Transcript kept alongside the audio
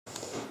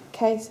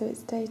Okay, so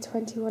it's day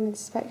 21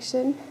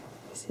 inspection.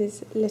 This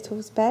is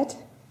Little's bed.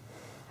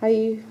 How are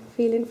you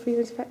feeling for your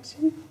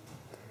inspection?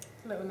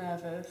 A little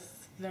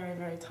nervous, very,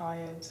 very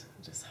tired.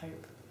 I just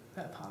hope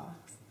that it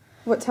pass.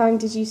 What time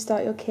did you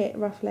start your kit,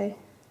 roughly,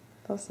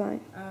 last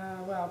night?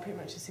 Well, pretty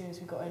much as soon as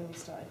we got in, we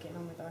started getting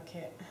on with our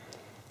kit.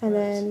 And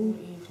Worked then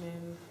all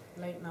evening,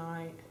 late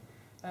night,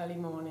 early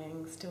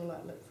morning, still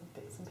like lots of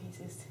bits and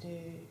pieces to do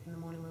in the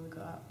morning when we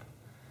got up.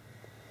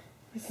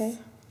 Okay.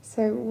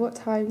 So what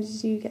time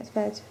did you get to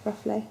bed,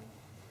 roughly?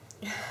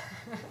 It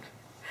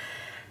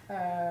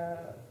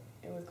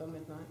was gone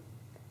midnight.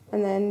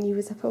 And then you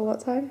was up at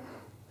what time?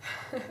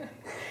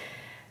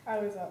 I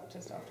was up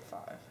just after 5.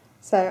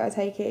 So I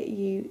take it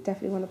you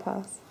definitely want to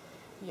pass.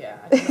 Yeah,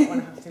 I do not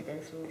want to have to go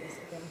through all this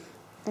again.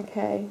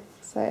 Okay,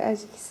 so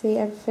as you can see,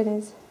 everything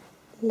is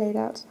laid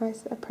out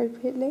nice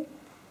appropriately.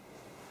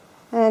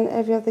 And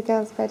every other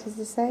girl's bed is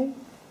the same.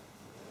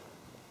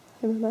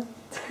 Remember?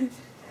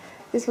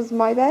 This was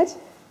my bed.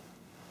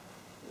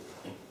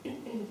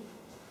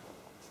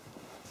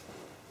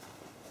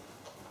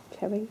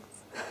 Chewings.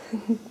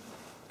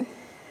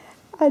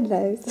 And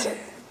those.